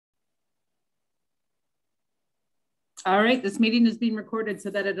All right, this meeting is being recorded so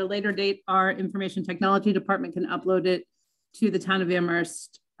that at a later date, our information technology department can upload it to the Town of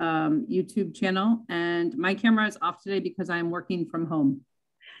Amherst YouTube channel. And my camera is off today because I'm working from home.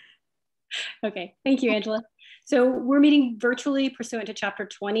 Okay, thank you, Angela. So we're meeting virtually pursuant to Chapter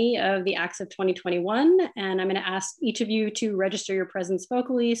 20 of the Acts of 2021. And I'm going to ask each of you to register your presence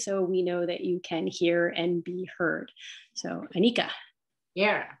vocally so we know that you can hear and be heard. So Anika.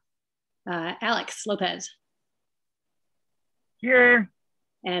 Yeah. Alex Lopez. Here.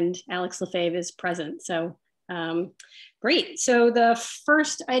 And Alex Lefebvre is present. So great. So the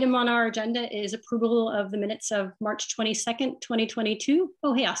first item on our agenda is approval of the minutes of March 22nd, 2022.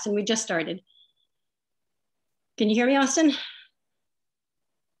 Oh, hey, Austin, we just started. Can you hear me, Austin?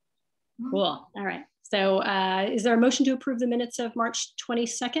 Cool. All right. So is there a motion to approve the minutes of March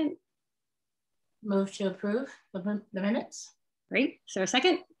 22nd? Move to approve the minutes. Great. Is there a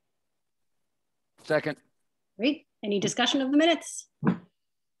second? Second. Great. Any discussion of the minutes?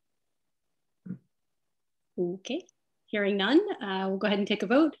 Okay. Hearing none, we'll go ahead and take a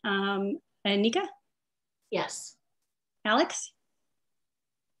vote. Anika? Yes. Alex?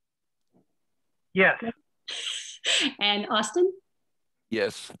 Yes. And Austin?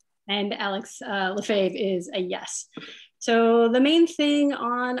 Yes. And Alex Lefebvre is a yes. So the main thing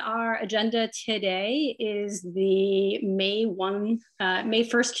on our agenda today is the May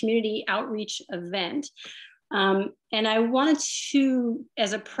 1st community outreach event. And I wanted to,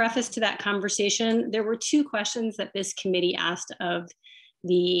 as a preface to that conversation, there were two questions that this committee asked of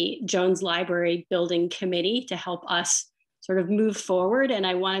the Jones Library Building Committee to help us sort of move forward. And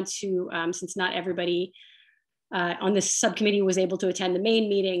I wanted to, since not everybody on this subcommittee was able to attend the main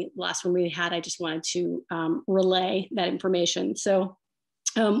meeting, last one we had, I just wanted to relay that information. So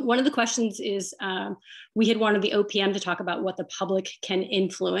one of the questions is, we had wanted the OPM to talk about what the public can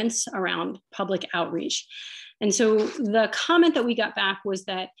influence around public outreach. And so the comment that we got back was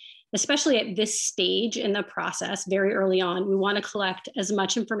that, especially at this stage in the process, very early on, we want to collect as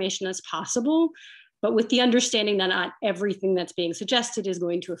much information as possible, but with the understanding that not everything that's being suggested is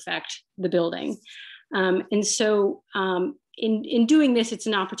going to affect the building. And so in doing this, it's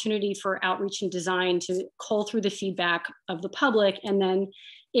an opportunity for outreach and design to cull through the feedback of the public. And then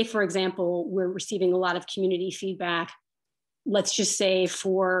if, for example, we're receiving a lot of community feedback, let's just say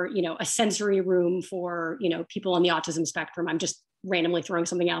for, a sensory room for, people on the autism spectrum, I'm just randomly throwing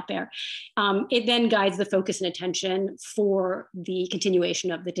something out there. It then guides the focus and attention for the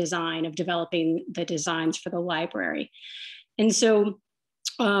continuation of the design, of developing the designs for the library. And so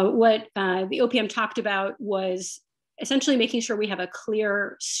what the OPM talked about was essentially making sure we have a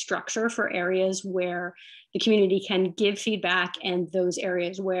clear structure for areas where the community can give feedback and those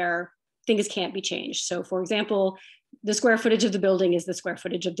areas where things can't be changed. So for example, the square footage of the building is the square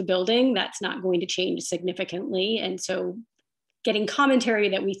footage of the building. That's not going to change significantly. And so getting commentary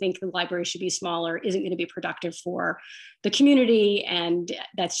that we think the library should be smaller isn't going to be productive for the community. And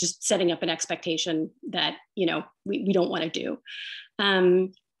that's just setting up an expectation that, we don't want to do.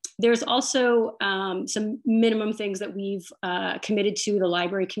 There's also some minimum things that we've committed to, the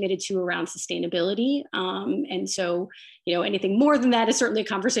library committed to around sustainability. And so, anything more than that is certainly a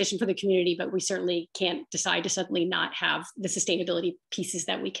conversation for the community, but we certainly can't decide to suddenly not have the sustainability pieces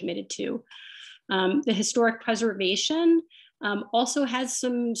that we committed to. The historic preservation also has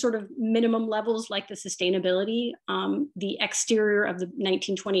some sort of minimum levels like the sustainability. The exterior of the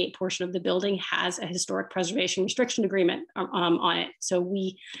 1928 portion of the building has a historic preservation restriction agreement on it. So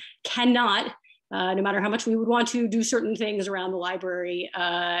we cannot, no matter how much we would want to do certain things around the library,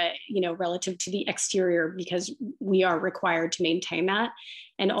 relative to the exterior, because we are required to maintain that.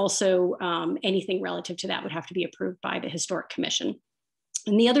 And also anything relative to that would have to be approved by the Historic Commission.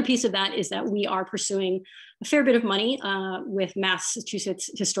 And the other piece of that is that we are pursuing a fair bit of money with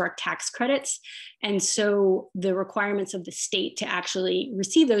Massachusetts historic tax credits. And so the requirements of the state to actually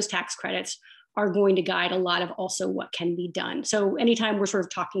receive those tax credits are going to guide a lot of also what can be done. So anytime we're sort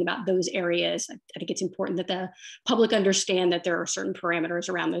of talking about those areas, I think it's important that the public understand that there are certain parameters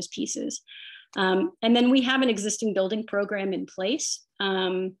around those pieces. And then we have an existing building program in place.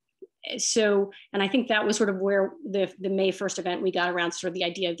 So, and I think that was sort of where the May 1st event, we got around sort of the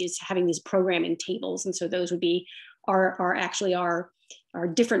idea of having these programming tables. And so those would be our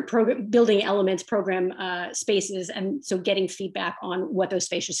different building elements, program spaces. And so getting feedback on what those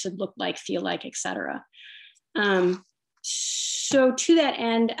spaces should look like, feel like, et cetera. So to that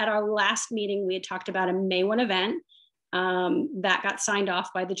end, at our last meeting, we had talked about a May 1 event that got signed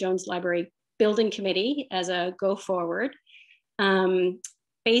off by the Jones Library Building Committee as a go forward.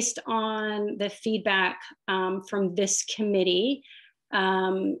 Based on the feedback from this committee,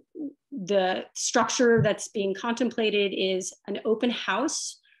 The structure that's being contemplated is an open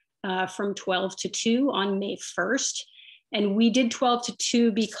house from 12 to 2 on May 1st. And we did 12 to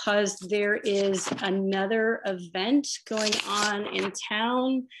 2 because there is another event going on in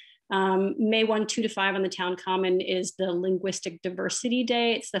town. May 1, 2 to 5 on the town common is the Linguistic Diversity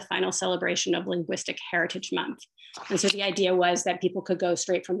Day. It's the final celebration of Linguistic Heritage Month. And so the idea was that people could go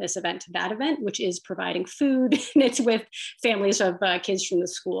straight from this event to that event, which is providing food, and it's with families of kids from the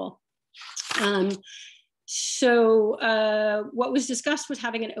school. What was discussed was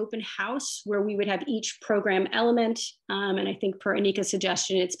having an open house where we would have each program element. And I think per Anika's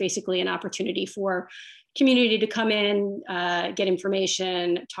suggestion, it's basically an opportunity for community to come in, get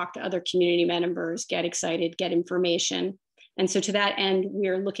information, talk to other community members, get excited, get information. And so to that end,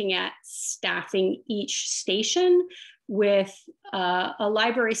 we're looking at staffing each station with a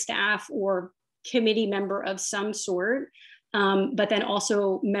library staff or committee member of some sort, but then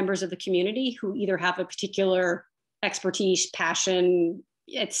also members of the community who either have a particular expertise, passion,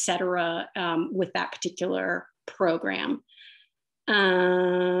 et cetera, with that particular program.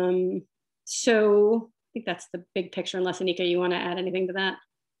 So I think that's the big picture, unless Anika, you want to add anything to that? I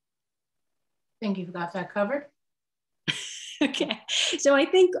think you've got that covered. Okay, so I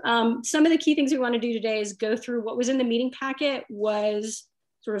think some of the key things we want to do today is go through what was in the meeting packet was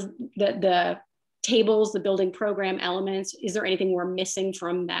sort of the tables, the building program elements. Is there anything we're missing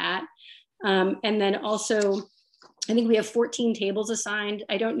from that? And then also, I think we have 14 tables assigned.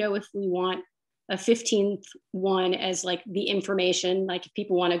 I don't know if we want a 15th one as like the information, like if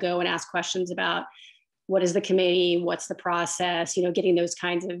people want to go and ask questions about what is the committee, what's the process, you know, getting those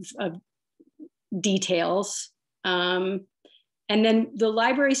kinds of details. And then the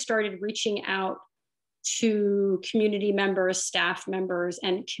library started reaching out to community members, staff members,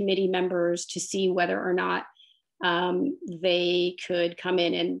 and committee members to see whether or not they could come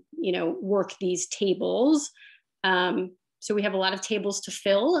in and, you know, work these tables. So we have a lot of tables to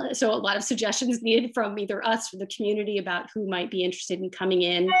fill. So a lot of suggestions needed from either us or the community about who might be interested in coming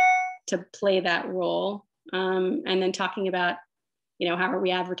in to play that role. And then talking about, you know, how are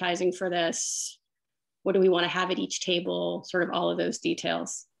we advertising for this? What do we want to have at each table? Sort of all of those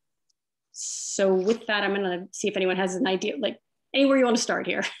details. So with that, I'm going to see if anyone has an idea, like anywhere you want to start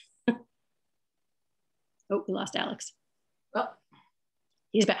here. Oh, we lost Alex. Oh,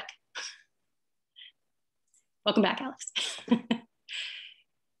 he's back. Welcome back, Alex.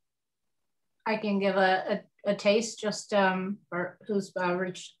 I can give a taste just for who's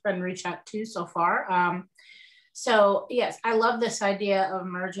been reached out to so far. So yes, I love this idea of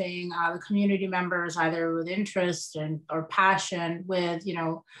merging the community members either with interest or passion with, you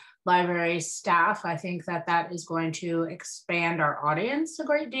know, library staff. I think that is going to expand our audience a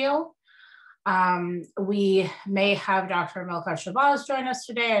great deal. We may have Dr. Melkat Shabazz join us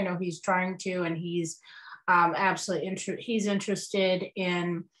today. I know he's trying to, and he's absolutely interested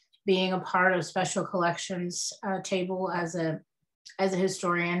in being a part of special collections table as a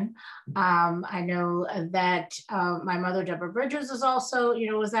historian. I know that my mother, Deborah Bridges, is also, you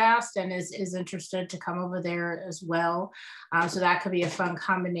know, was asked and is interested to come over there as well. So that could be a fun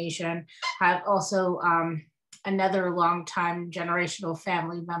combination. I've also another longtime generational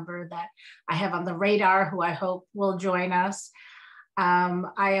family member that I have on the radar who I hope will join us.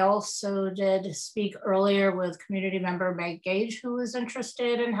 I also did speak earlier with community member Meg Gage, who was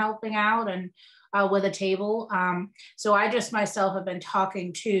interested in helping out and with a table. So I just myself have been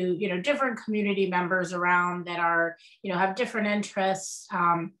talking to, you know, different community members around that are, you know, have different interests,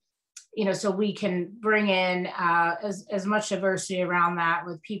 you know, so we can bring in as much diversity around that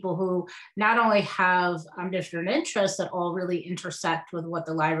with people who not only have different interests that all really intersect with what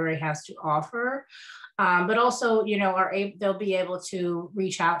the library has to offer, but also, you know, they'll be able to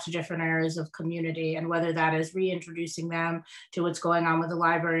reach out to different areas of community, and whether that is reintroducing them to what's going on with the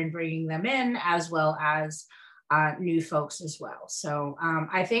library and bringing them in, as well as new folks as well. So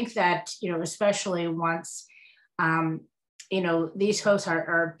I think that, you know, especially once, you know, these folks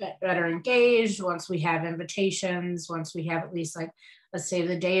are better engaged, once we have invitations, once we have at least like a save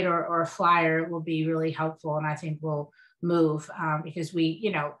the date or a flyer, it will be really helpful. And I think we'll move because we,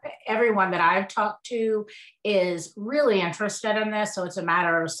 you know, everyone that I've talked to is really interested in this. So it's a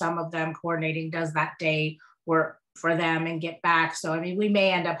matter of some of them coordinating, does that day work for them and get back. So, I mean, we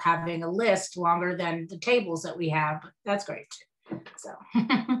may end up having a list longer than the tables that we have, but that's great too. So.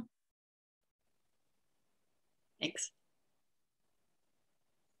 Thanks.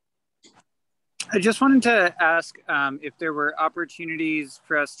 I just wanted to ask if there were opportunities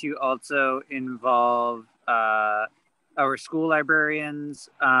for us to also involve our school librarians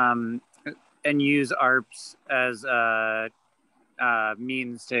and use ARPS as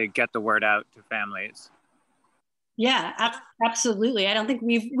means to get the word out to families. Yeah, absolutely. I don't think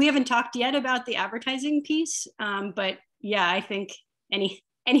we haven't talked yet about the advertising piece, but yeah, I think any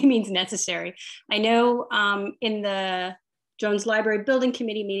means necessary. I know in the Jones Library Building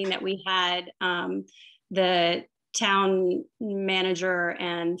Committee meeting that we had, the town manager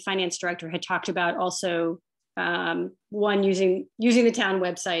and finance director had talked about also one using the town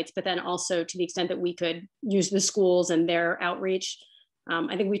websites, but then also to the extent that we could use the schools and their outreach.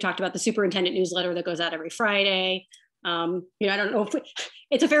 I think we talked about the superintendent newsletter that goes out every Friday. I don't know if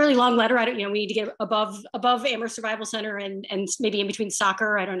it's a fairly long letter. We need to get above Amherst Survival Center and maybe in between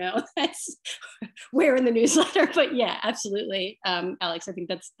soccer. I don't know. That's where in the newsletter, but yeah, absolutely. Alex, I think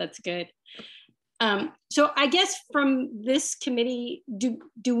that's good. So I guess from this committee,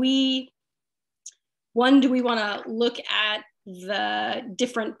 do we want to look at the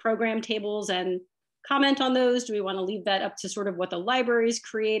different program tables and comment on those? Do we want to leave that up to sort of what the library's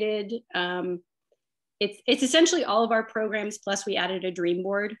created? It's essentially all of our programs, plus we added a dream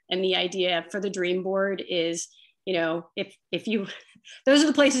board. And the idea for the dream board is, if you, those are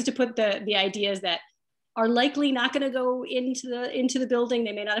the places to put the ideas that are likely not going to go into the building.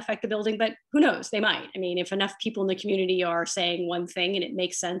 They may not affect the building, but who knows, they might. I mean, if enough people in the community are saying one thing and it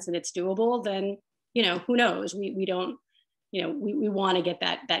makes sense and it's doable, then, who knows? We don't, we want to get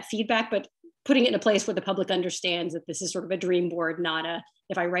that feedback, but putting it in a place where the public understands that this is sort of a dream board, not a,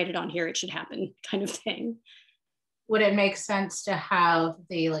 if I write it on here, it should happen kind of thing. Would it make sense to have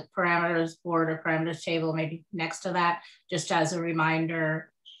the parameters board or parameters table maybe next to that, just as a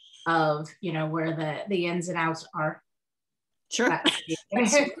reminder of, where the ins and outs are? Sure. I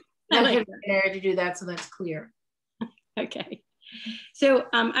like to do that so that's clear. Okay. So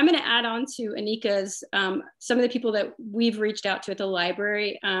I'm going to add on to Anika's, some of the people that we've reached out to at the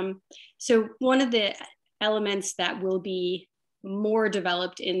library. So one of the elements that will be more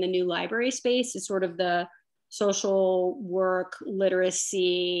developed in the new library space is sort of the social work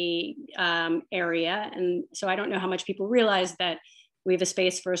literacy area. And so I don't know how much people realize that we have a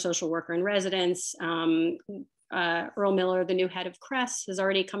space for a social worker in residence. Earl Miller, the new head of CRESS, has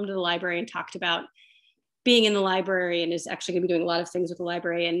already come to the library and talked about being in the library and is actually going to be doing a lot of things with the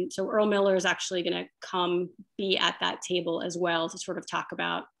library. And so Earl Miller is actually going to come be at that table as well to sort of talk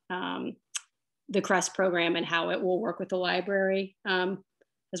about the CRESS program and how it will work with the library,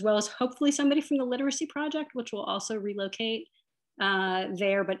 as well as hopefully somebody from the Literacy Project, which will also relocate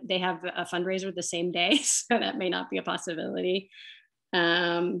there, but they have a fundraiser the same day, so that may not be a possibility.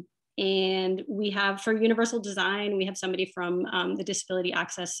 And we have, for Universal Design, we have somebody from the Disability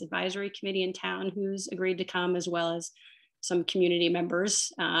Access Advisory Committee in town who's agreed to come, as well as some community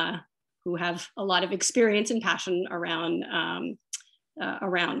members who have a lot of experience and passion around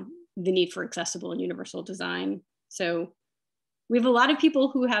the need for accessible and universal design. So we have a lot of people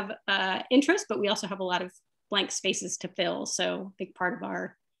who have interest, but we also have a lot of blank spaces to fill. So a big part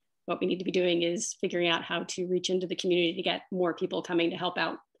of what we need to be doing is figuring out how to reach into the community to get more people coming to help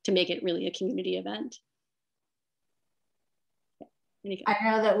out, to make it really a community event. I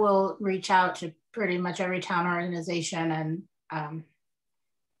know that we'll reach out to pretty much every town organization and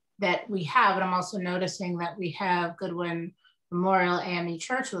that we have, and I'm also noticing that we have Goodwin Memorial AME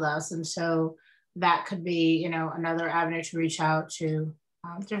Church with us. And so that could be, another avenue to reach out to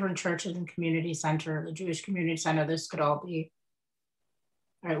different churches and community center, the Jewish Community Center. This could all be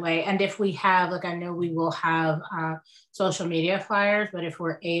the right way. And if we have, I know we will have social media flyers, but if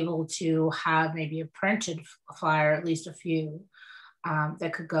we're able to have maybe a printed flyer, at least a few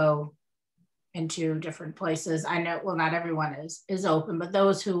that could go into different places. I know, well, not everyone is open, but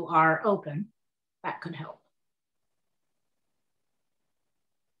those who are open, that could help.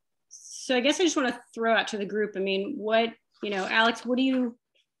 So I guess I just want to throw out to the group, I mean, Alex, what do you,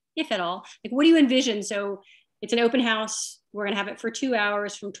 if at all, what do you envision? So it's an open house. We're going to have it for 2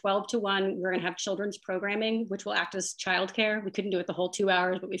 hours from 12 to 1. We're going to have children's programming, which will act as childcare. We couldn't do it the whole 2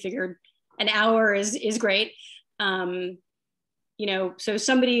 hours, but we figured an hour is great. So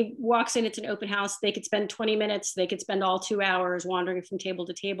somebody walks in, it's an open house. They could spend 20 minutes. They could spend all 2 hours wandering from table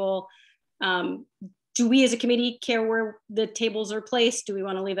to table. Do we as a committee care where the tables are placed? Do we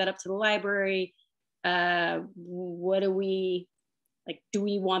want to leave that up to the library? What do we, do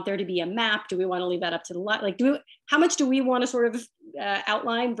we want there to be a map? Do we want to leave that up to the how much do we want to sort of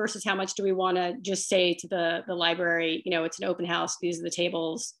outline versus how much do we want to just say to the library, it's an open house, these are the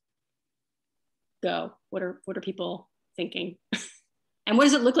tables, go. What are people thinking? And what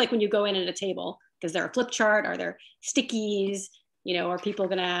does it look like when you go in at a table? Is there a flip chart? Are there stickies? Are people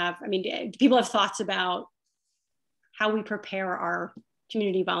going to have, do people have thoughts about how we prepare our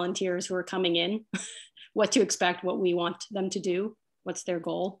community volunteers who are coming in what to expect, what we want them to do, what's their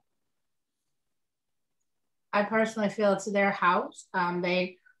goal? I personally feel it's their house.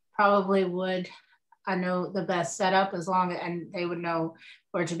 They probably would know the best setup and they would know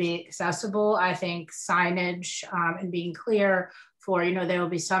where to be accessible. I think signage and being clear for, there will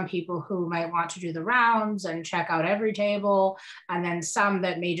be some people who might want to do the rounds and check out every table, and then some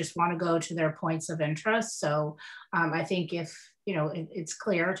that may just want to go to their points of interest. So I think if, it's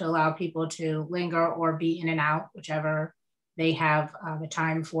clear to allow people to linger or be in and out, whichever they have the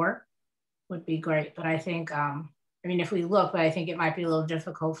time for, would be great. But I think, if we look, but I think it might be a little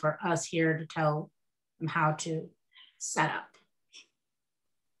difficult for us here to tell them how to set up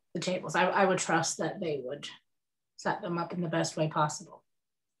the tables. I would trust that they would set them up in the best way possible.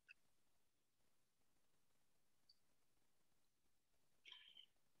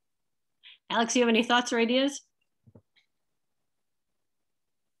 Alex, do you have any thoughts or ideas?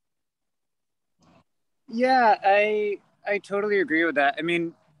 Yeah, I totally agree with that.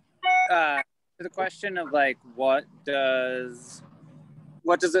 The question of like, what does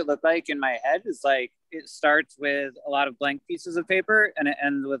it look like in my head is like, it starts with a lot of blank pieces of paper and it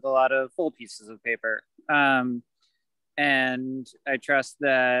ends with a lot of full pieces of paper. And I trust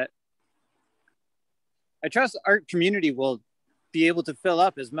our community will be able to fill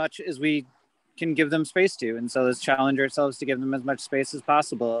up as much as we can give them space to. And so let's challenge ourselves to give them as much space as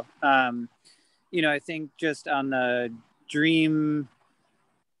possible. I think just on the dream,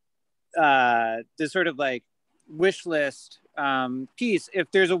 the sort of like wish list piece,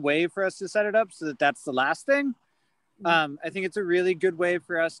 if there's a way for us to set it up so that that's the last thing, I think it's a really good way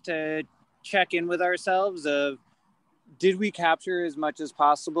for us to check in with ourselves of, did we capture as much as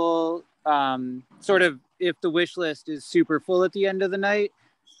possible? Sort of, if the wish list is super full at the end of the night,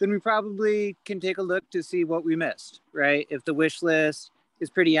 then we probably can take a look to see what we missed, right? If the wish list is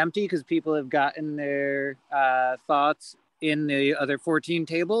pretty empty because people have gotten their thoughts in the other 14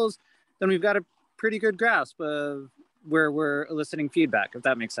 tables, then we've got a pretty good grasp of where we're eliciting feedback, if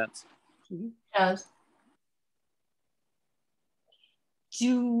that makes sense. Yes.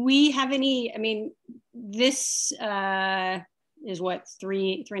 Do we have any, this is what,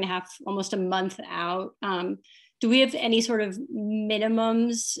 three and a half, almost a month out. Do we have any sort of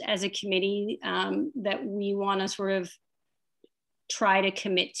minimums as a committee that we want to sort of try to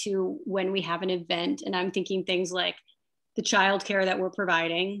commit to when we have an event? And I'm thinking things like the childcare that we're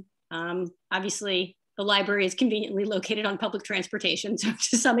providing. Obviously, the library is conveniently located on public transportation, so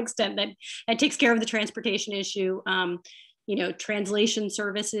to some extent that takes care of the transportation issue. Translation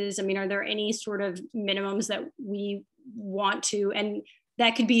services. Are there any sort of minimums that we want to, and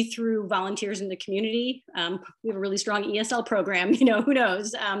that could be through volunteers in the community. We have a really strong ESL program, who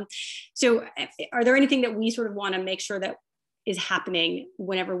knows? So are there anything that we sort of want to make sure that is happening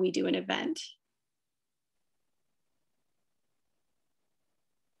whenever we do an event?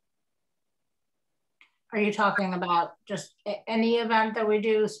 Are you talking about just any event that we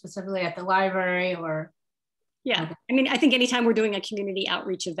do specifically at the library or? Yeah, I think anytime we're doing a community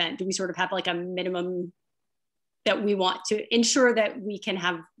outreach event, do we sort of have like a minimum that we want to ensure that we can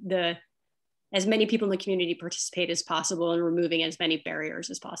have as many people in the community participate as possible and removing as many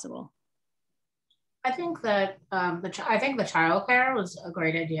barriers as possible? I think that I think the childcare was a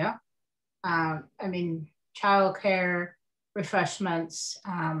great idea. Childcare, refreshments,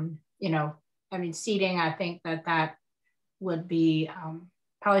 seating. I think that would be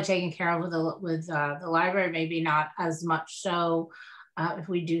probably taken care of with the library. Maybe not as much so if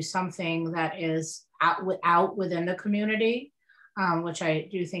we do something that is out within the community, which I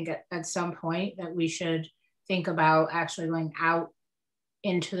do think at some point that we should think about actually going out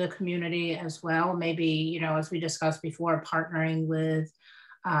into the community as well. Maybe, as we discussed before, partnering with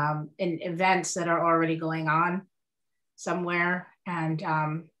in events that are already going on somewhere and,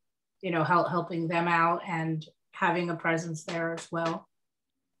 helping them out and having a presence there as well.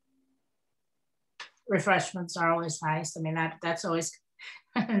 Refreshments are always nice. That's always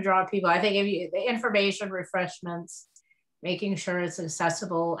draw people. I think the information, refreshments, making sure it's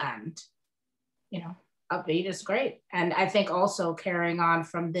accessible and, upbeat is great. And I think also carrying on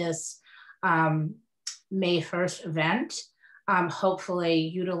from this May 1st event, hopefully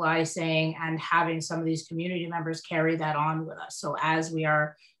utilizing and having some of these community members carry that on with us. So as we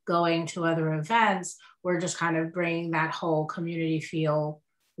are going to other events, we're just kind of bringing that whole community feel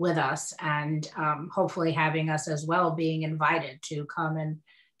with us, and hopefully having us as well being invited to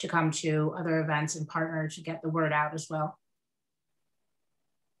come to other events and partner to get the word out as well.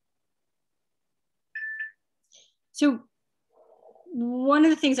 So one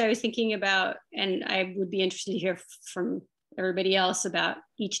of the things I was thinking about, and I would be interested to hear from everybody else about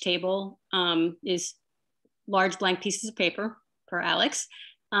each table, is large blank pieces of paper per Alex,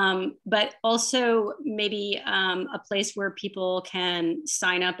 but also maybe a place where people can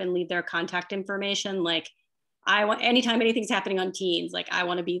sign up and leave their contact information. Like, anytime anything's happening on Teens, like I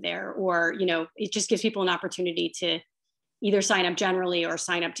want to be there, or, you know, it just gives people an opportunity to either sign up generally or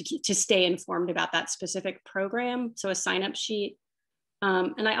sign up to stay informed about that specific program. So a sign up sheet.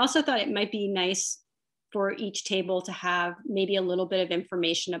 And I also thought it might be nice for each table to have maybe a little bit of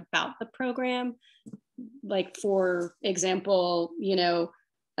information about the program. Like, for example,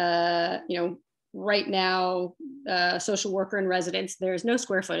 right now, social worker in residence, there's no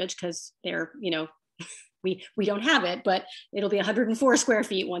square footage because they're, we don't have it, but it'll be 104 square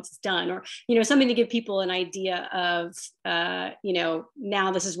feet once it's done, or, something to give people an idea of,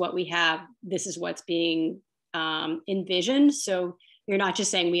 now this is what we have, this is what's being envisioned. So you're not just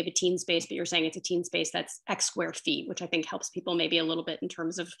saying we have a teen space, but you're saying it's a teen space that's X square feet, which I think helps people maybe a little bit in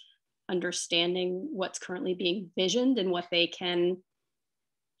terms of understanding what's currently being visioned and what they can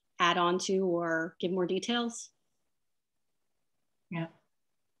add on to or give more details. Yeah,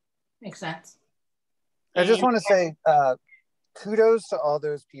 makes sense. I just want to say kudos to all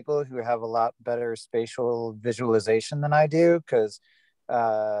those people who have a lot better spatial visualization than I do, because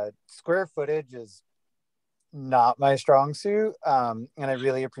square footage is not my strong suit, and I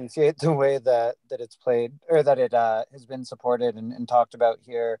really appreciate the way that it's played, or that it has been supported and talked about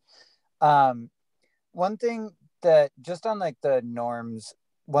here. One thing that, just on like the norms,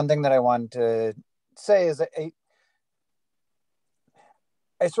 one thing that I wanted to say is that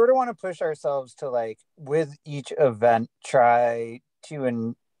I sort of want to push ourselves to, like, with each event, try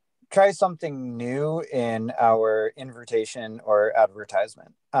something new in our invitation or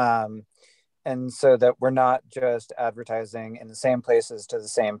advertisement. And so that we're not just advertising in the same places to the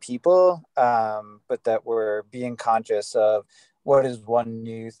same people, but that we're being conscious of what is one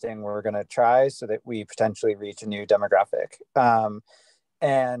new thing we're going to try so that we potentially reach a new demographic.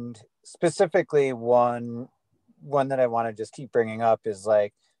 And specifically, one that I want to just keep bringing up is,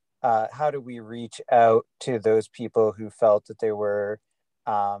 like, how do we reach out to those people who felt that they were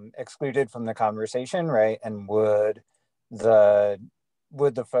excluded from the conversation, right? And would the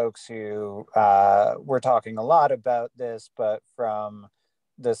folks who were talking a lot about this, but from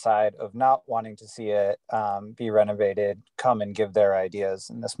the side of not wanting to see it be renovated, come and give their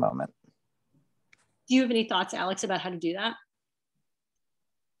ideas in this moment? Do you have any thoughts, Alex, about how to do that?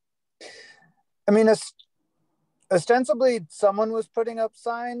 I mean, ostensibly, someone was putting up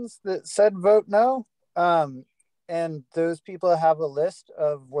signs that said vote no. And those people have a list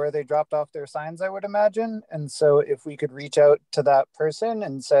of where they dropped off their signs, I would imagine. And so if we could reach out to that person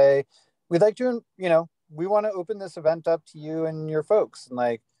and say, we'd like to, we want to open this event up to you and your folks. And,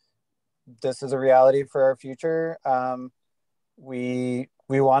 like, this is a reality for our future. We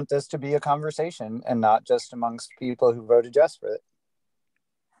want this to be a conversation and not just amongst people who voted yes for it.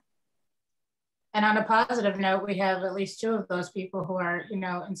 And on a positive note, we have at least 2 of those people who are,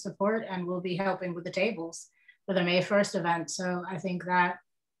 in support and will be helping with the tables for the May 1st event. So I think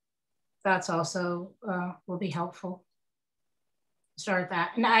that's also will be helpful. Start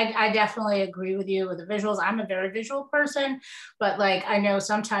that. And I definitely agree with you with the visuals. I'm a very visual person, but, like, I know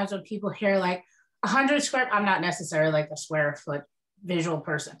sometimes when people hear like 100 square, I'm not necessarily like a square foot visual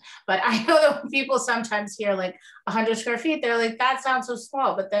person, but I know that when people sometimes hear like 100 square feet, they're like, that sounds so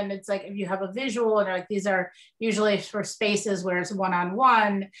small. But then it's like, if you have a visual and, like, these are usually for spaces where it's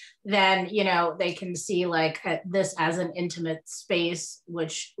one-on-one, then, they can see, like, this as an intimate space,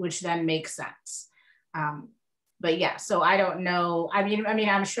 which then makes sense. But yeah, so I don't know. I mean,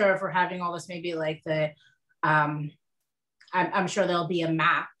 I'm sure if we're having all this, maybe like I'm sure there'll be a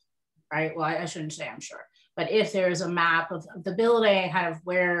map, right? Well, I shouldn't say I'm sure. But if there's a map of the building, kind of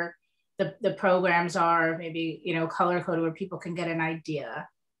where the programs are, maybe, color coded where people can get an idea.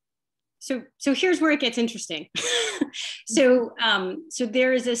 So here's where it gets interesting. So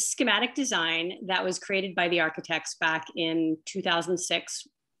there is a schematic design that was created by the architects back in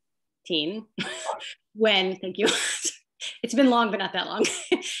 2016, when, thank you. It's been long, but not that long.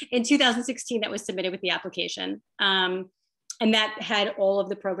 In 2016, that was submitted with the application. And that had all of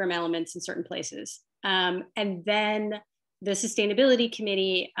the program elements in certain places. And then the sustainability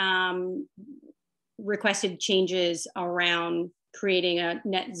committee requested changes around creating a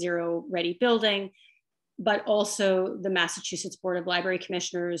net zero ready building, but also the Massachusetts Board of Library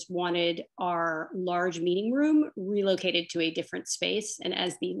Commissioners wanted our large meeting room relocated to a different space. And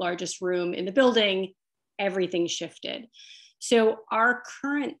as the largest room in the building, everything shifted. So our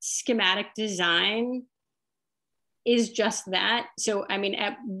current schematic design is just that. So, I mean,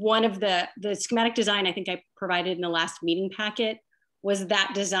 at one of the schematic design I think I provided in the last meeting packet was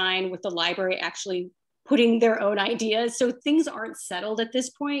that design with the library actually putting their own ideas. So things aren't settled at this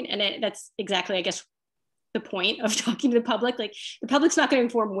point. And that's exactly, I guess, the point of talking to the public. Like, the public's not going to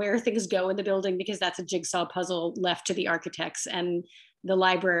inform where things go in the building, because that's a jigsaw puzzle left to the architects and the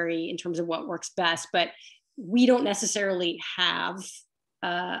library in terms of what works best. But we don't necessarily have,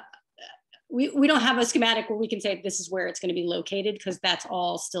 we don't have a schematic where we can say this is where it's going to be located, because that's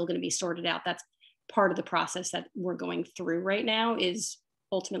all still going to be sorted out. That's part of the process that we're going through right now, is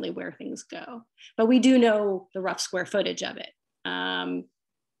ultimately where things go. But we do know the rough square footage of it.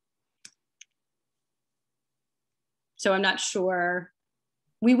 So I'm not sure,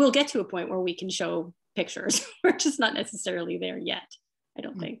 we will get to a point where we can show pictures. We're just not necessarily there yet, I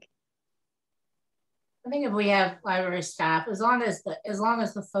don't think. I think if we have library staff, as long as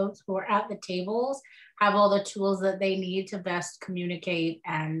the folks who are at the tables have all the tools that they need to best communicate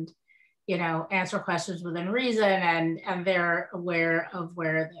and, you know, answer questions within reason, and they're aware of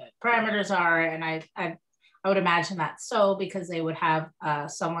where the parameters are. And I would imagine that's so, because they would have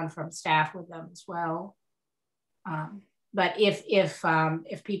someone from staff with them as well. But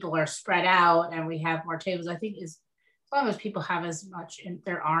if people are spread out and we have more tables, I think as long as people have as much,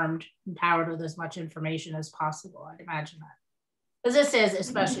 they're armed, empowered with as much information as possible, I'd imagine that. Because this is,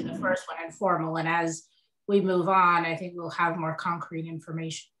 especially the first one, informal, and as we move on, I think we'll have more concrete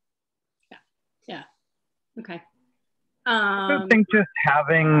information. Yeah. Okay. I think just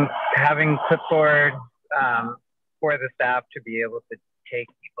having clipboard for the staff to be able to take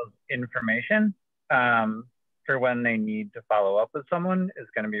people's information for when they need to follow up with someone is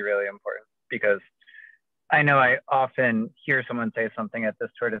going to be really important, because I know I often hear someone say something at this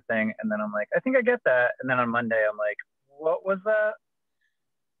sort of thing, and then I'm like, I think I get that. And then on Monday, I'm like, what was that?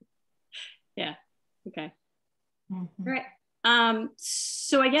 Yeah, okay. Mm-hmm. All right.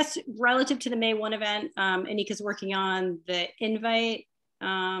 So I guess relative to the May 1 event, Anika's working on the invite.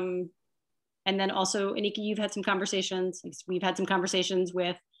 And then also, Anika, you've had some conversations, we've had some conversations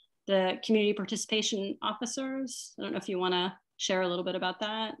with the community participation officers. I don't know if you want to share a little bit about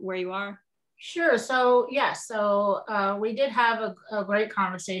that, where you are. Sure. So yes, we did have a great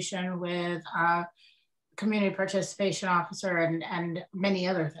conversation with community participation officer and many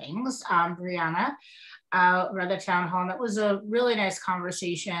other things, Brianna, at the town hall. And it was a really nice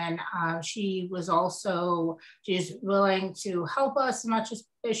conversation. She's willing to help us as much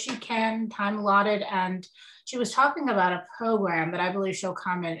as she can, time allotted. And she was talking about a program that I believe she'll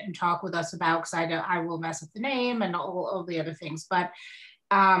come in and talk with us about, because I will mess up the name and all the other things. But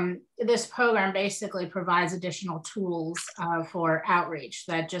this program basically provides additional tools for outreach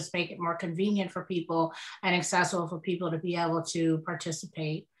that just make it more convenient for people and accessible for people to be able to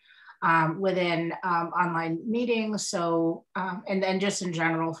participate within online meetings. So, and then just in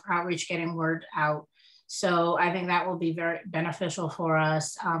general for outreach, getting word out. So I think that will be very beneficial for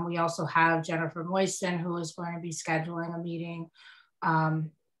us. We also have Jennifer Moisten, who is going to be scheduling a meeting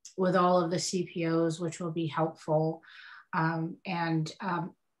with all of the CPOs, which will be helpful.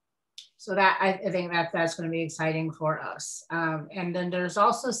 So that I think that's going to be exciting for us. And then there's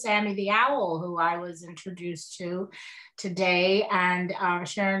also Sammy the Owl, who I was introduced to today, and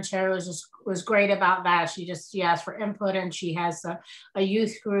Sharon Cherry was great about that. She asked for input, and she has a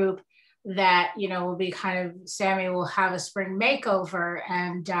youth group that, you know, will be kind of, Sammy will have a spring makeover,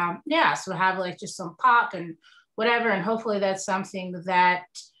 and yeah, so have like just some pop and whatever, and hopefully that's something that,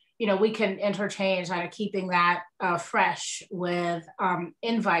 you know, we can interchange, kind of keeping that fresh with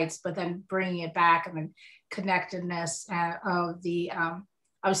invites, but then bringing it back, and then connectedness of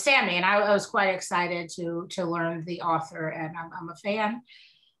Sammy. And I was quite excited to learn the author, and I'm a fan,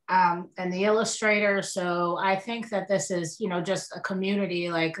 and the illustrator. So I think that this is, you know, just a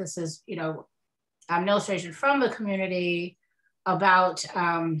community, like this is, you know, an illustration from the community about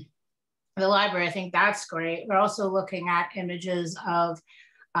the library. I think that's great. We're also looking at images of,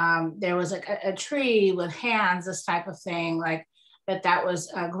 there was a tree with hands, this type of thing, like that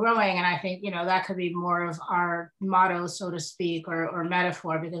was growing. And I think, you know, that could be more of our motto, so to speak, or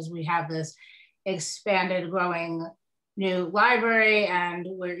metaphor, because we have this expanded, growing new library, and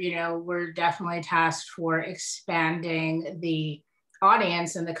we're definitely tasked for expanding the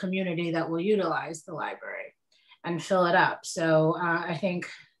audience and the community that will utilize the library and fill it up. So I think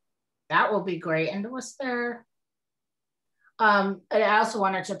that will be great. And was there, I also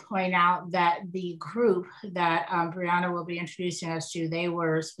wanted to point out that the group that Brianna will be introducing us to, they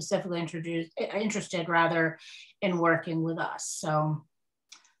were specifically interested in working with us. So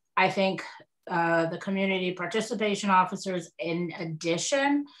I think the community participation officers, in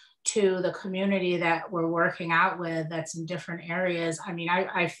addition to the community that we're working out with that's in different areas, I mean,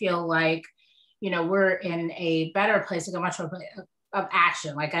 I feel like, you know, we're in a better place, like a much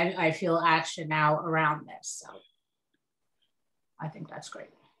action. Like I feel action now around this. So I think that's great.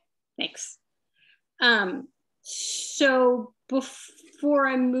 Thanks. So before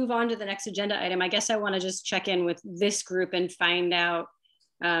I move on to the next agenda item, I guess I want to just check in with this group and find out,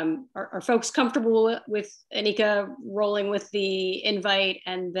 are folks comfortable with Anika rolling with the invite?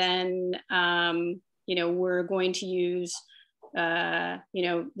 And then, you know, we're going to use, you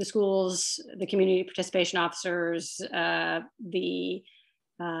know, the schools, the community participation officers, the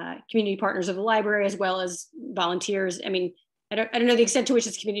community partners of the library, as well as volunteers. I mean, I don't know the extent to which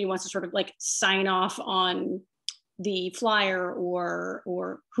this community wants to sort of like sign off on the flyer or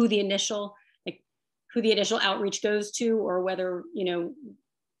who the initial outreach goes to, or whether, you know,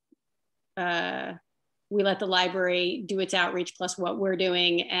 we let the library do its outreach plus what we're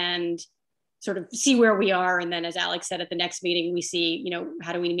doing and sort of see where we are. And then, as Alex said, at the next meeting, we see, you know,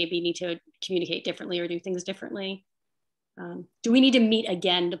 how do we maybe need to communicate differently or do things differently? Do we need to meet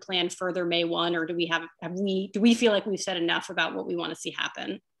again to plan further May 1, or do we feel like we've said enough about what we want to see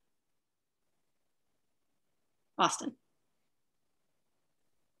happen? Austin.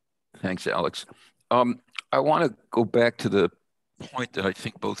 Thanks, Alex. I want to go back to the point that I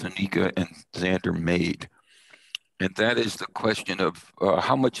think both Anika and Xander made, and that is the question of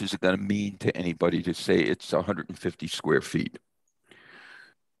how much is it going to mean to anybody to say it's 150 square feet?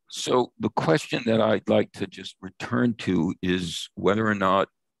 So the question that I'd like to just return to is whether or not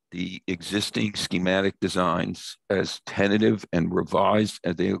the existing schematic designs, as tentative and revised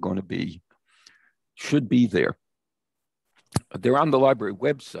as they are going to be, should be there. They're on the library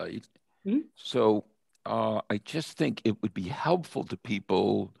website. Mm-hmm. So I just think it would be helpful to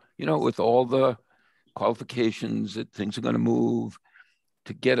people, you know, with all the qualifications that things are going to move,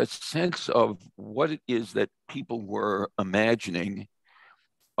 to get a sense of what it is that people were imagining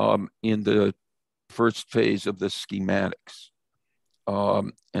in the first phase of the schematics.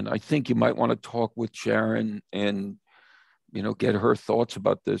 And I think you might want to talk with Sharon and, you know, get her thoughts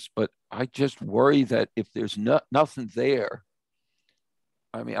about this. But I just worry that if there's nothing there,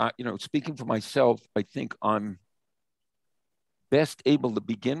 I mean, you know, speaking for myself, I think I'm best able to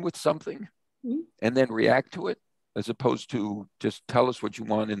begin with something and then react to it, as opposed to just tell us what you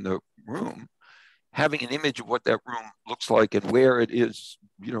want in the room. Having an image of what that room looks like and where it is,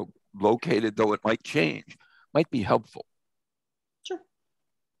 you know, located, though it might change, might be helpful. Sure.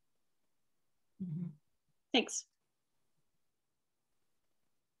 Mm-hmm. Thanks.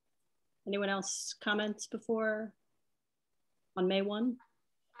 Anyone else comments before on May 1?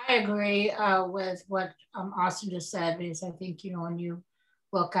 I agree with what Austin just said, because I think, you know, when you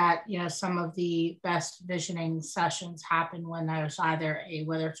look at, you know, some of the best visioning sessions happen when there's either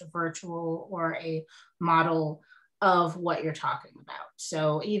whether it's a virtual or a model of what you're talking about.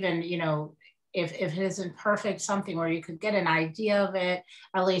 So even, you know, if it isn't perfect, something where you could get an idea of it,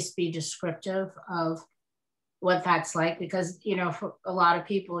 at least be descriptive of what that's like, because, you know, for a lot of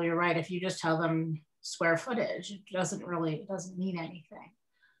people, you're right, if you just tell them square footage, it doesn't mean anything.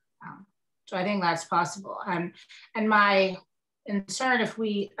 So I think that's possible. And my concern,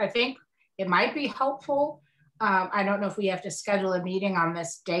 I think it might be helpful. I don't know if we have to schedule a meeting on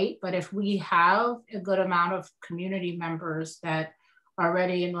this date, but if we have a good amount of community members that are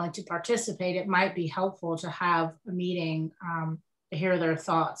ready and willing to participate, it might be helpful to have a meeting to hear their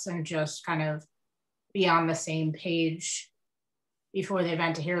thoughts and just kind of be on the same page before the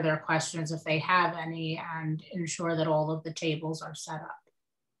event, to hear their questions if they have any, and ensure that all of the tables are set up.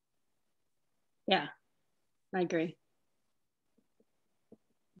 Yeah, I agree.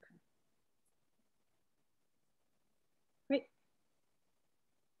 Okay. Great.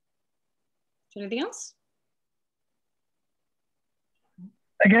 Anything else?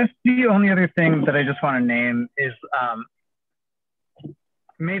 I guess the only other thing that I just want to name is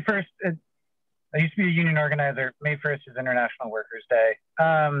May 1st, I used to be a union organizer. May 1st is International Workers' Day.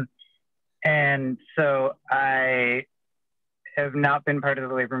 And so I have not been part of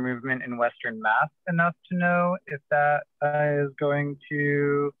the labor movement in Western Mass enough to know if that is going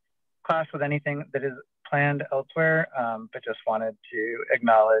to clash with anything that is planned elsewhere, but just wanted to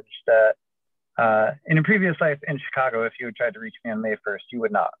acknowledge that in a previous life in Chicago, if you had tried to reach me on May 1st, you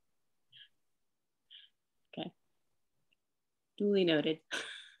would not. Okay. Duly noted.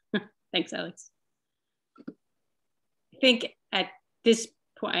 Thanks, Alex. I think at this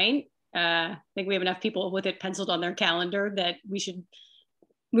point, I think we have enough people with it penciled on their calendar that we should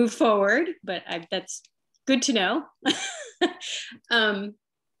move forward, but that's good to know.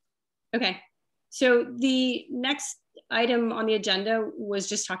 Okay, so the next item on the agenda was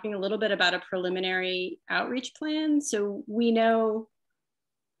just talking a little bit about a preliminary outreach plan. So we know,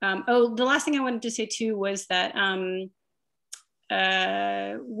 the last thing I wanted to say too was that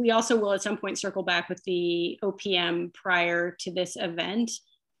we also will at some point circle back with the OPM prior to this event,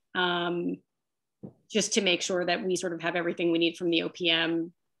 just to make sure that we sort of have everything we need from the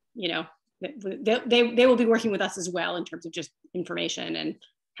OPM. You know, they will be working with us as well in terms of just information and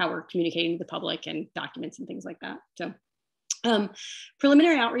how we're communicating to the public and documents and things like that. So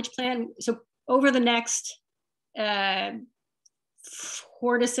preliminary outreach plan. So over the next 4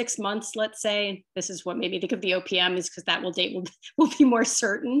 to 6 months, let's say, this is what made me think of the OPM, is because that date will be more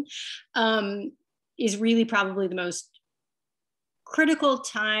certain, is really probably the most critical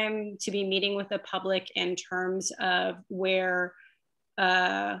time to be meeting with the public in terms of where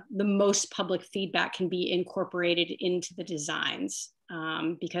the most public feedback can be incorporated into the designs,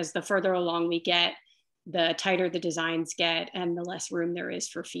 because the further along we get, the tighter the designs get and the less room there is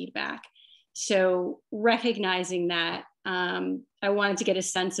for feedback. So recognizing that, I wanted to get a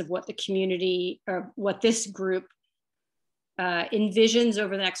sense of what the community, or what this group envisions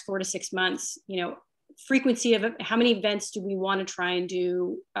over the next 4 to 6 months. You know, frequency of how many events do we want to try and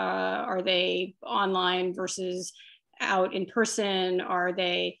do? Are they online versus out in person? Are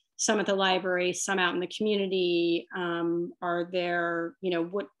they some at the library, some out in the community? Are there, you know,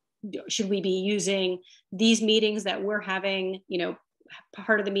 what should we be using these meetings that we're having, you know,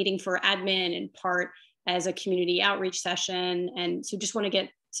 part of the meeting for admin and part as a community outreach session? And so just want to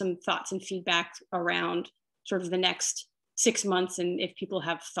get some thoughts and feedback around sort of the next 6 months, and if people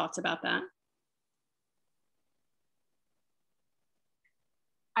have thoughts about that.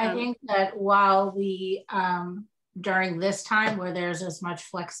 I think that while we, during this time where there's as much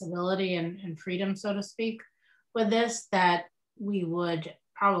flexibility and freedom, so to speak, with this, that we would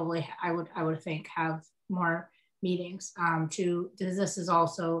probably, I would think, have more meetings because this is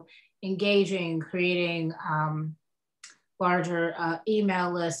also engaging, creating larger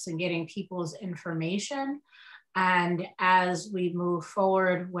email lists and getting people's information. And as we move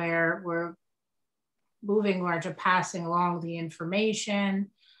forward, where we're moving, we're just passing along the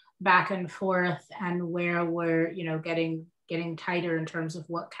information back and forth, and where we're, you know, getting tighter in terms of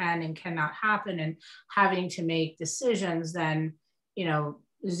what can and cannot happen, and having to make decisions, then, you know,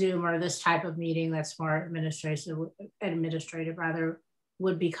 Zoom or this type of meeting that's more administrative rather,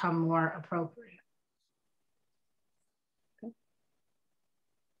 would become more appropriate. Okay.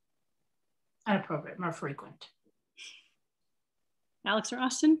 Inappropriate, more frequent. Alex or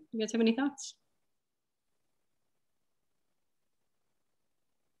Austin, you guys have any thoughts?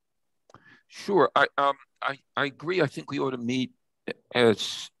 Sure, I agree. I think we ought to meet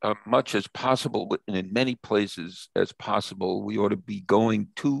as much as possible, and in many places as possible. We ought to be going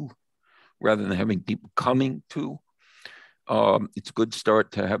to, rather than having people coming to. It's a good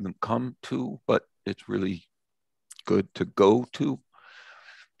start to have them come to, but it's really good to go to.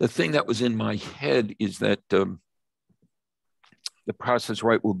 The thing that was in my head is that the process,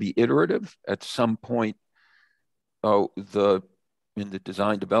 right, will be iterative. At some point, in the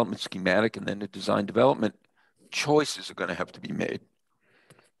design development schematic and then the design development, choices are going to have to be made.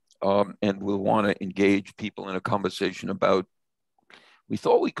 And we'll want to engage people in a conversation about, we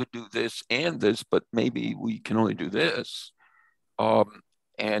thought we could do this and this, but maybe we can only do this.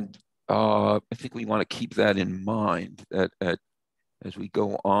 And I think we want to keep that in mind, that as we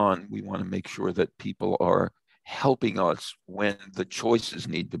go on, we want to make sure that people are helping us when the choices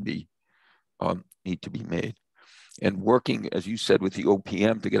need to be made. And working, as you said, with the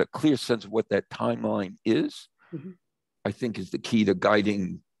OPM to get a clear sense of what that timeline is, I think is the key to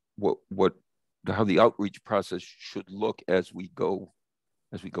guiding how the outreach process should look as we go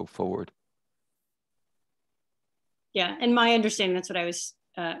forward. Yeah, and my understanding, that's what I was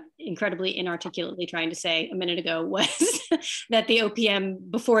incredibly inarticulately trying to say a minute ago, was that the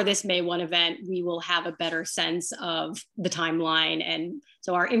OPM, before this May 1 event, we will have a better sense of the timeline. And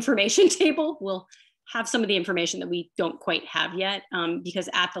so our information table will have some of the information that we don't quite have yet, because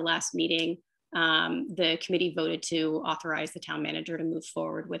at the last meeting, the committee voted to authorize the town manager to move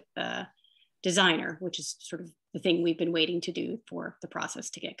forward with the designer, which is sort of the thing we've been waiting to do for the process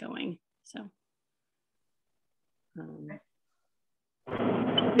to get going. So.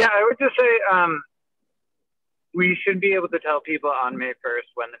 Yeah, I would just say we should be able to tell people on May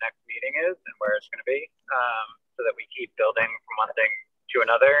 1st when the next meeting is and where it's going to be, so that we keep building from one thing to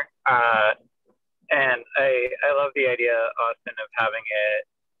another. And I love the idea, Austin, of having it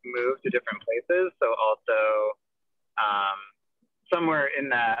move to different places. So also somewhere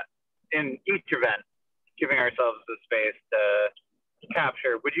in each event, giving ourselves the space to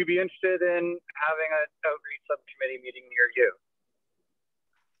capture. Would you be interested in having an outreach subcommittee meeting near you?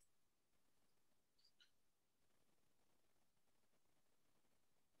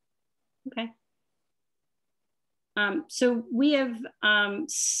 Okay. So we have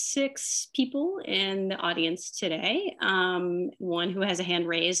 6 people in the audience today, one who has a hand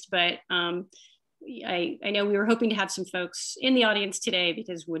raised, but I know we were hoping to have some folks in the audience today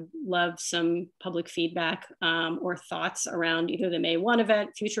because would love some public feedback or thoughts around either the May 1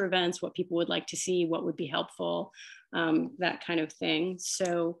 event, future events, what people would like to see, what would be helpful, that kind of thing.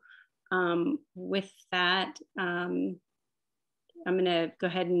 So with that, I'm gonna go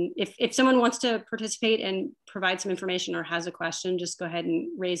ahead and if someone wants to participate and provide some information or has a question, just go ahead and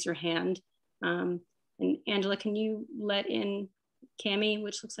raise your hand. And Angela, can you let in Cami,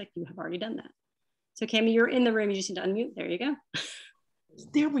 which looks like you have already done that. So Cami, you're in the room, you just need to unmute. There you go.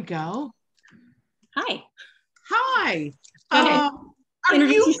 There we go. Hi. Hi. Are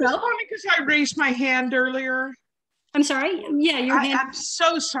you responding because I raised my hand earlier? I'm sorry. Yeah, your hand. I'm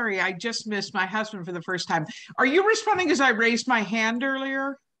so sorry. I just missed my husband for the first time. Are you responding because I raised my hand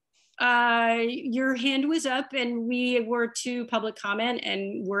earlier? Your hand was up and we were to public comment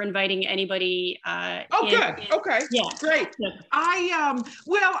and we're inviting anybody. Good. Okay. Yeah. Great. Yeah. I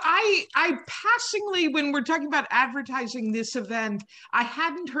passingly, when we're talking about advertising this event, I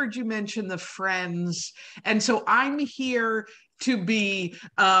hadn't heard you mention the Friends. And so I'm here to be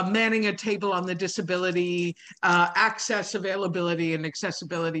manning a table on the disability, access, availability, and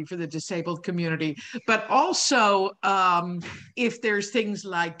accessibility for the disabled community. But also, if there's things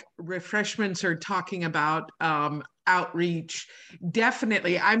like refreshments or talking about outreach,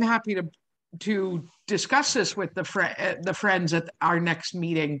 definitely, I'm happy to discuss this with the Friends at our next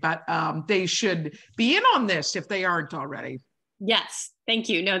meeting, but they should be in on this if they aren't already. Yes, thank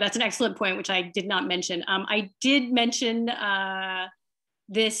you. No, that's an excellent point, which I did not mention. I did mention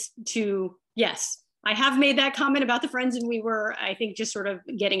this to, yes, I have made that comment about the Friends and we were, I think, just sort of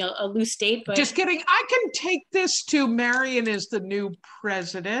getting a loose date. But just kidding. I can take this to Marion as the new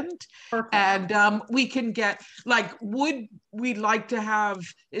president. Perfect. And we can get, like, would we like to have,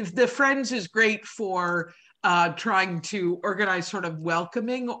 if the Friends is great for trying to organize sort of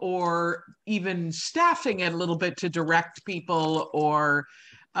welcoming or even staffing it a little bit to direct people or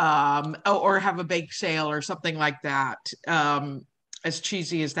have a bake sale or something like that. As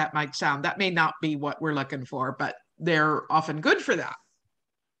cheesy as that might sound, that may not be what we're looking for, but they're often good for that.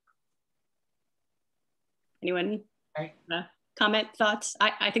 Anyone comment, thoughts?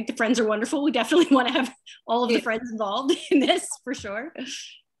 I think the Friends are wonderful. We definitely want to have all of the Friends involved in this for sure.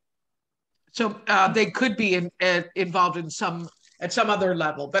 So they could be involved in at some other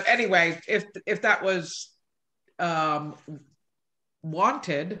level. But anyway, if that was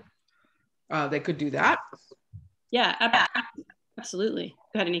wanted, they could do that. Yeah, absolutely.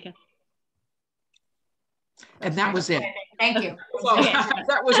 Go ahead, Anika. And that was it. Thank you. Okay.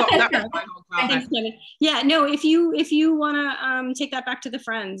 That was my whole comment. Thanks, yeah, no, if you want to take that back to the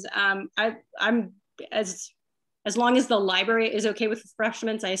Friends, I'm as long as the library is okay with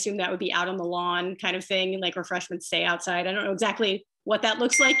refreshments, I assume that would be out on the lawn kind of thing, like refreshments stay outside. I don't know exactly what that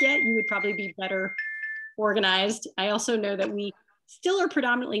looks like yet. You would probably be better organized. I also know that we still are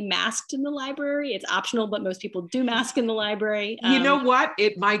predominantly masked in the library. It's optional, but most people do mask in the library. You know what?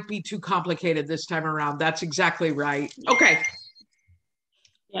 It might be too complicated this time around. That's exactly right. Okay.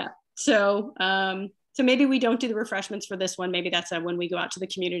 Yeah. So maybe we don't do the refreshments for this one. Maybe that's when we go out to the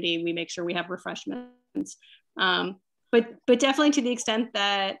community, we make sure we have refreshments. But definitely to the extent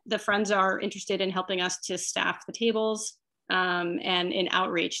that the Friends are interested in helping us to staff the tables and in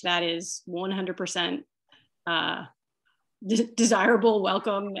outreach, that is 100% desirable,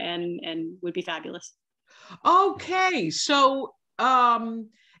 welcome, and would be fabulous. Okay, so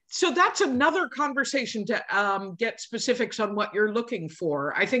that's another conversation to get specifics on what you're looking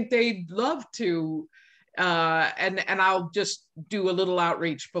for. I think they'd love to, and I'll just do a little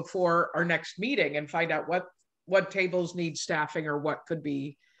outreach before our next meeting and find out what tables need staffing or what could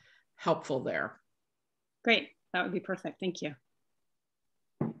be helpful there. Great, that would be perfect. Thank you.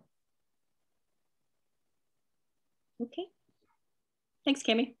 Okay. Thanks,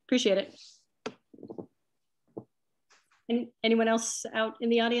 Cami. Appreciate it. Anyone else out in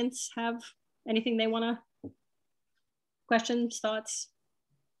the audience have anything they want to, questions, thoughts?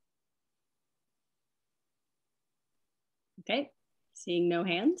 Okay, seeing no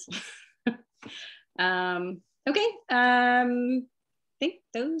hands. Okay, I think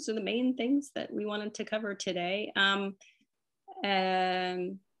those are the main things that we wanted to cover today.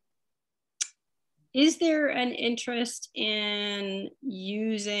 Is there an interest in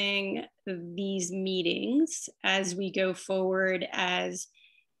using these meetings as we go forward as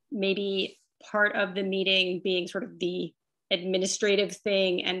maybe part of the meeting being sort of the administrative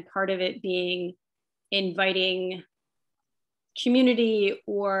thing and part of it being inviting community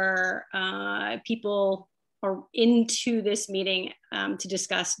or people or into this meeting to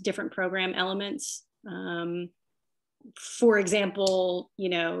discuss different program elements. For example,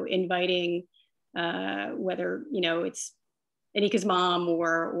 inviting whether, it's Anika's mom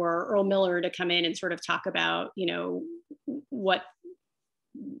or Earl Miller to come in and sort of talk about,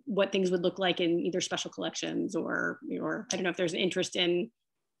 what things would look like in either special collections or I don't know if there's an interest in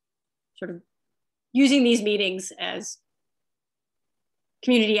sort of using these meetings as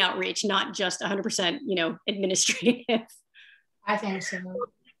community outreach, not just 100%, administrative. I think so.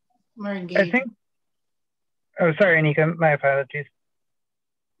 We're engaged. Oh, sorry, Anika, my apologies.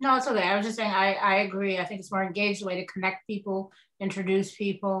 No, it's okay. I was just saying, I agree. I think it's more engaged way to connect people, introduce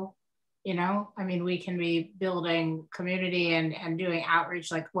people, we can be building community and doing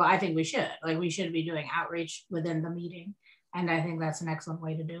outreach. I think we should be doing outreach within the meeting. And I think that's an excellent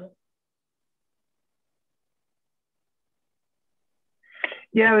way to do it.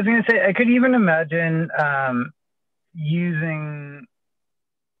 Yeah, I was going to say, I could even imagine using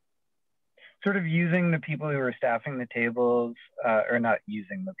the people who are staffing the tables, or not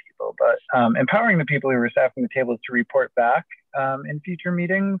using the people, but empowering the people who are staffing the tables to report back in future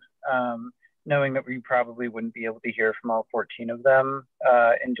meetings, knowing that we probably wouldn't be able to hear from all 14 of them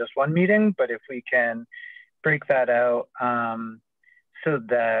in just one meeting. But if we can break that out so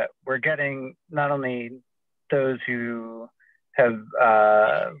that we're getting not only those who have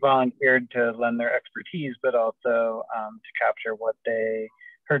volunteered to lend their expertise, but also to capture what they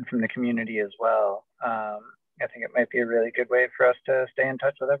heard from the community as well. I think it might be a really good way for us to stay in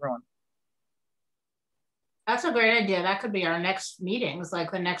touch with everyone. That's a great idea. That could be our next meetings,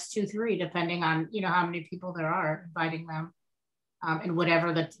 like the next 2-3, depending on how many people there are, inviting them, and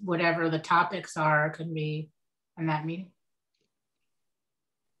whatever the topics are can be in that meeting.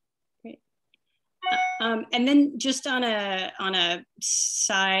 And then just on a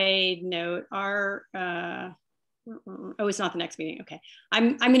side note, it's not the next meeting. Okay,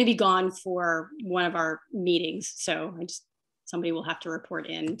 I'm going to be gone for one of our meetings, so somebody will have to report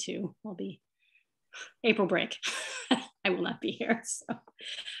in to. I'll be April break. I will not be here. So,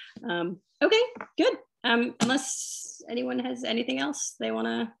 okay, good. Unless anyone has anything else they want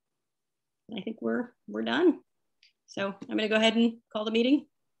to, I think we're done. So I'm going to go ahead and call the meeting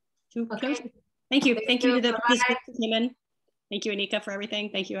to close. Thank you. Thank you to the participants who came in. Thank you, Anika, for everything.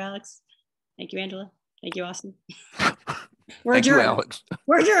 Thank you, Alex. Thank you, Angela. Thank you, Austin. We're adjourned. Thank you, Alex.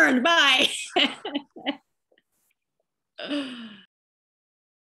 We're adjourned. Bye.